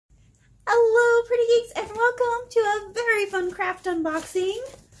welcome to a very fun craft unboxing,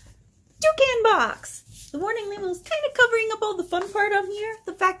 Toucanbox. The warning label is kind of covering up all the fun part on here,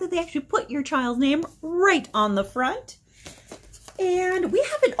 the fact that they actually put your child's name right on the front. And we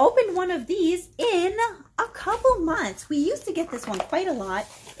haven't opened one of these in a couple months. We used to get this one quite a lot.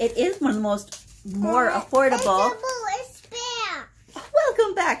 It is one of the more affordable. Isabel is back.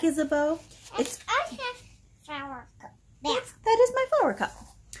 Welcome back, Isabel. I have flower cup. That is my flower cup.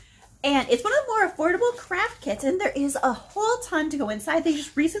 And it's one of the more affordable craft kits, and there is a whole ton to go inside. They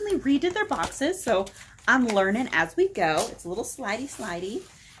just recently redid their boxes, so I'm learning as we go. It's a little slidey.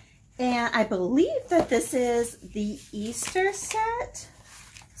 And I believe that this is the Easter set.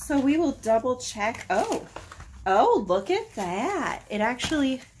 So we will double check. Oh, look at that. It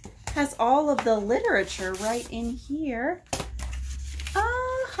actually has all of the literature right in here.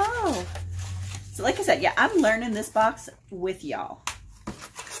 Oh. So like I said, yeah, I'm learning this box with y'all.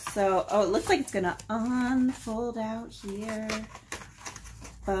 So, it looks like it's gonna unfold out here,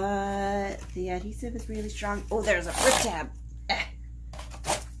 but the adhesive is really strong. Oh, there's a rip tab.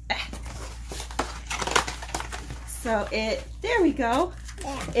 So there we go.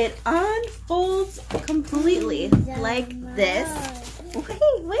 It unfolds completely like this.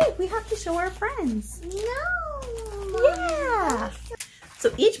 Wait, we have to show our friends. No. Yeah.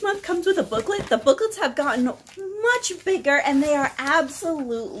 So each month comes with a booklet. The booklets have gotten much bigger and they are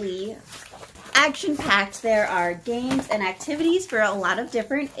absolutely action-packed. There are games and activities for a lot of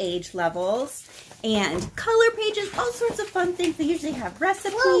different age levels and color pages, all sorts of fun things. They usually have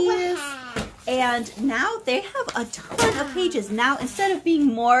recipes. And now they have a ton of pages. Now, instead of being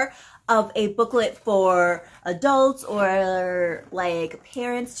more of a booklet for adults or like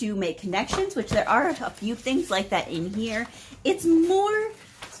parents to make connections, which there are a few things like that in here, it's more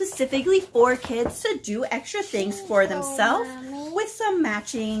specifically for kids to do extra things for themselves with some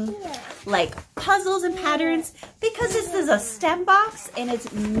matching like puzzles and patterns, because this is a STEM box and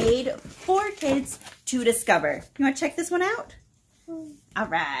it's made for kids to discover. You want to check this one out? All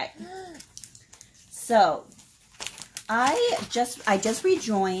right. So I just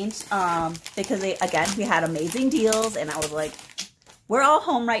rejoined because we had amazing deals, and I was like, we're all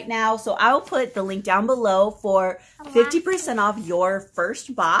home right now, so I'll put the link down below for 50% off your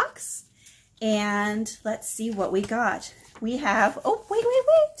first box. And let's see what we got. We have, oh,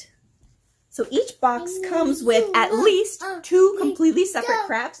 wait. So each box comes with at least 2 completely separate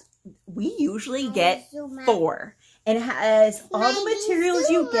crafts. We usually get 4. And it has all the materials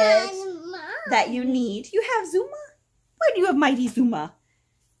you get that you need. You have Zuma? Why do you have Mighty Zuma?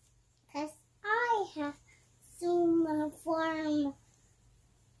 Because I have Zuma for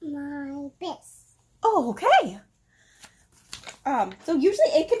my best. Oh, okay. So usually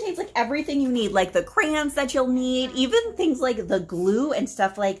it contains like everything you need, like the crayons that you'll need, even things like the glue and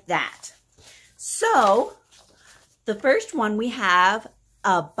stuff like that. So the first one, we have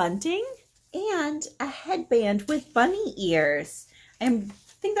a bunting and a headband with bunny ears. I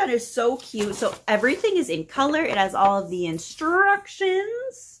think that is so cute. So everything is in color. It has all of the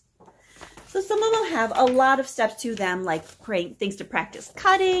instructions. So some of them have a lot of steps to them, like things to practice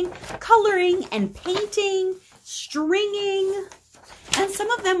cutting, coloring, and painting, stringing. And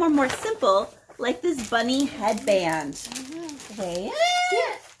some of them are more simple, like this bunny headband. Wait,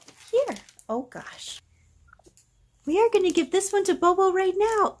 here. Oh gosh. We are going to give this one to Bobo right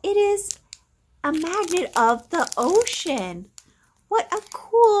now. It is a magnet of the ocean. What a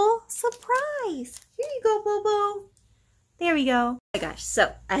cool surprise. Here you go, Bobo. There we go. Oh my gosh,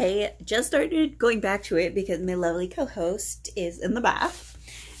 so I just started going back to it because my lovely co-host is in the bath.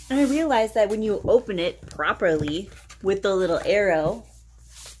 And I realized that when you open it properly with the little arrow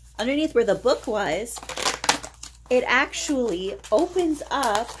underneath where the book was, it actually opens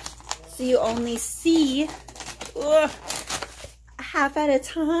up so you only see half at a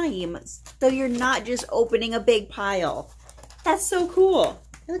time. So you're not just opening a big pile. That's so cool.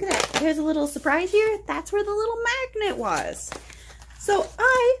 Look at that. There's a little surprise here. That's where the little magnet was. So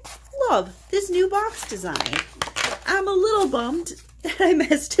I love this new box design. I'm a little bummed that I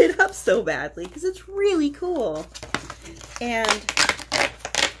messed it up so badly because it's really cool. And,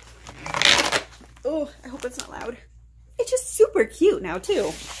 oh, I hope it's not loud. It's just super cute now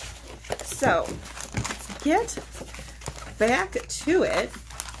too. So let's get back to it.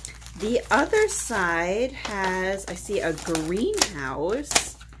 The other side has, I see, a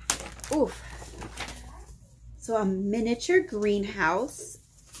greenhouse. Oof. So a miniature greenhouse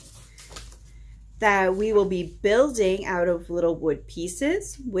that we will be building out of little wood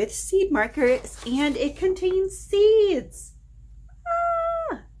pieces with seed markers, and it contains seeds.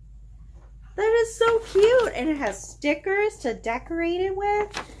 Ah, that is so cute. And it has stickers to decorate it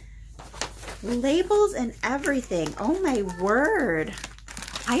with. Labels and everything. Oh my word.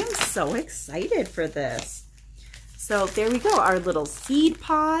 I am so excited for this. So there we go. Our little seed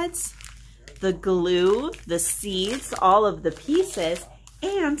pods, the glue, the seeds, all of the pieces,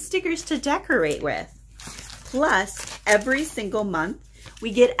 and stickers to decorate with. Plus, every single month,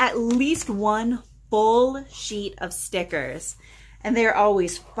 we get at least one full sheet of stickers. And they're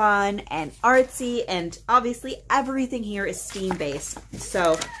always fun and artsy, and obviously everything here is STEAM-based.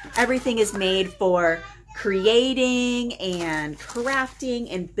 So everything is made for creating and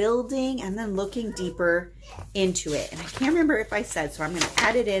crafting and building and then looking deeper into it. And I can't remember if I said, so I'm going to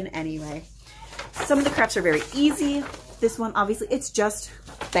add it in anyway. Some of the crafts are very easy. This one, obviously, it's just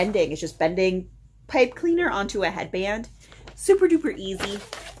bending. It's just bending pipe cleaner onto a headband. Super duper easy,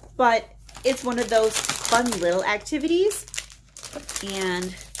 but it's one of those fun little activities.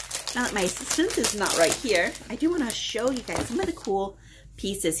 And now that my assistant is not right here, I do want to show you guys some of the cool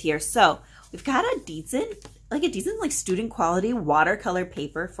pieces here. So we've got a decent like student quality watercolor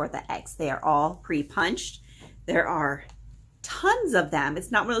paper for the eggs. They are all pre-punched. There are tons of them.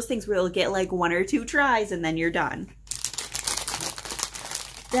 It's not one of those things where you'll get like 1 or 2 tries and then you're done.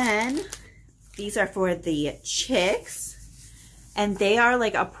 Then these are for the chicks, and they are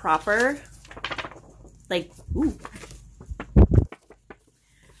like a proper like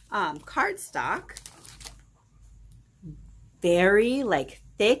cardstock, very like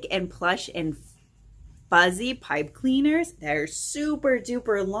thick and plush and fuzzy pipe cleaners. They're super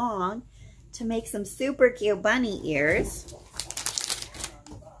duper long to make some super cute bunny ears,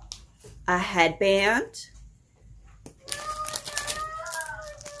 a headband,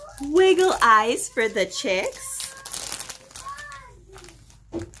 wiggle eyes for the chicks,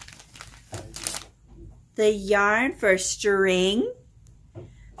 the yarn for string.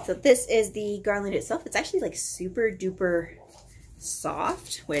 So this is the garland itself. It's actually like super duper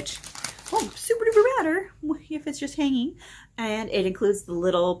soft, which super duper matter if it's just hanging. And it includes the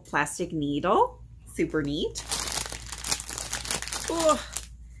little plastic needle. Super neat. Oh.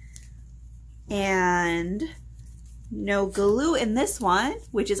 And no glue in this one,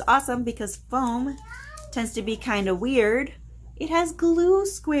 which is awesome because foam tends to be kind of weird. It has glue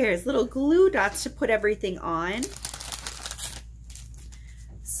squares, little glue dots to put everything on.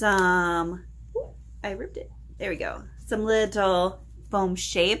 Some, I ripped it. There we go. Some little foam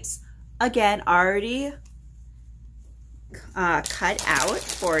shapes. Again, already cut out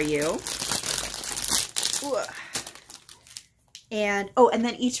for you. And, and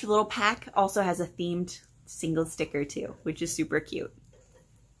then each little pack also has a themed single sticker too, which is super cute.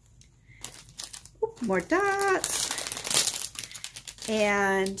 More dots.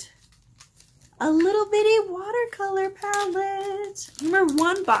 And a little bitty watercolor palette. Remember,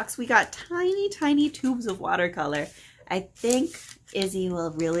 one box, we got tiny, tiny tubes of watercolor. I think Izzy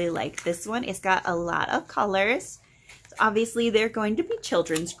will really like this one. It's got a lot of colors. So obviously, they're going to be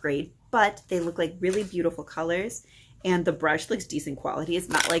children's grade, but they look like really beautiful colors. And the brush looks decent quality. It's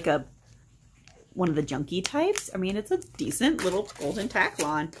not like one of the junky types. I mean, it's a decent little golden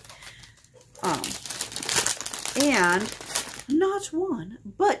Taklon. And not 1,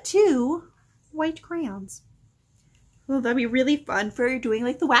 but 2 white crayons. Well, that'd be really fun for doing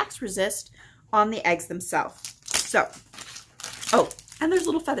like the wax resist on the eggs themselves. So, and there's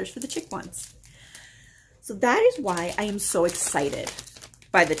little feathers for the chick ones. So that is why I am so excited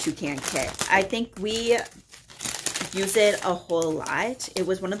by the Toucan kit. I think we use it a whole lot. It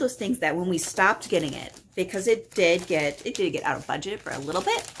was one of those things that when we stopped getting it, because it did get out of budget for a little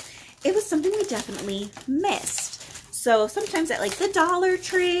bit, it was something we definitely missed. So sometimes at like the Dollar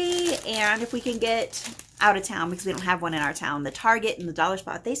Tree, and if we can get out of town because we don't have one in our town, the Target and the Dollar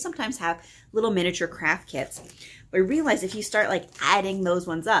Spot, they sometimes have little miniature craft kits. But I realize if you start like adding those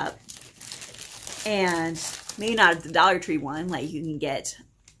ones up, and maybe not the Dollar Tree one, like you can get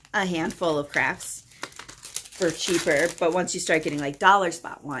a handful of crafts for cheaper, but once you start getting like Dollar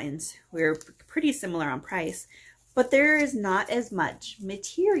Spot ones, we're pretty similar on price. But there is not as much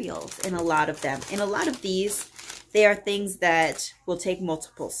materials in a lot of them. In a lot of these, they are things that will take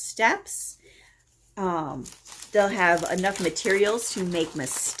multiple steps. They'll have enough materials to make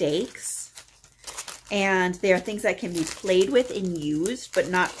mistakes. And they are things that can be played with and used, but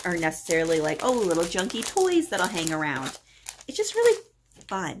are necessarily like, little junky toys that'll hang around. It's just really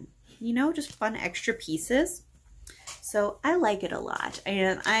fun, you know, just fun extra pieces. So I like it a lot.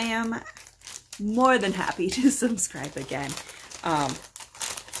 And I am more than happy to subscribe again.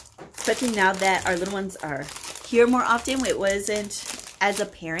 Especially now that our little ones are here more often. It wasn't as a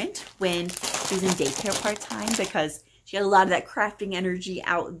parent when she was in daycare part-time because she had a lot of that crafting energy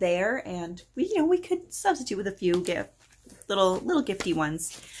out there, and we could substitute with a few little gifty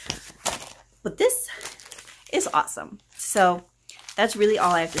ones. But this is awesome. So that's really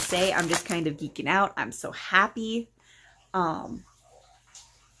all I have to say. I'm just kind of geeking out. I'm so happy.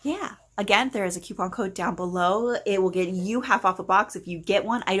 Yeah. Again, there is a coupon code down below. It will get you half off a box. If you get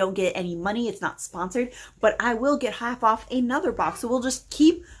one, I don't get any money. It's not sponsored, but I will get half off another box. So we'll just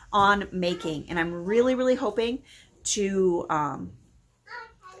keep on making. And I'm really, really hoping to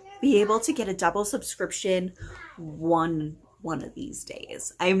be able to get a double subscription one of these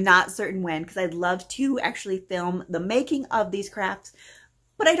days. I'm not certain when, because I'd love to actually film the making of these crafts,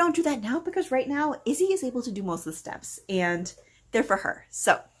 but I don't do that now because right now Izzy is able to do most of the steps and they're for her.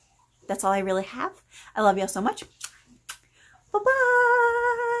 So that's all I really have. I love y'all so much. Bye-bye.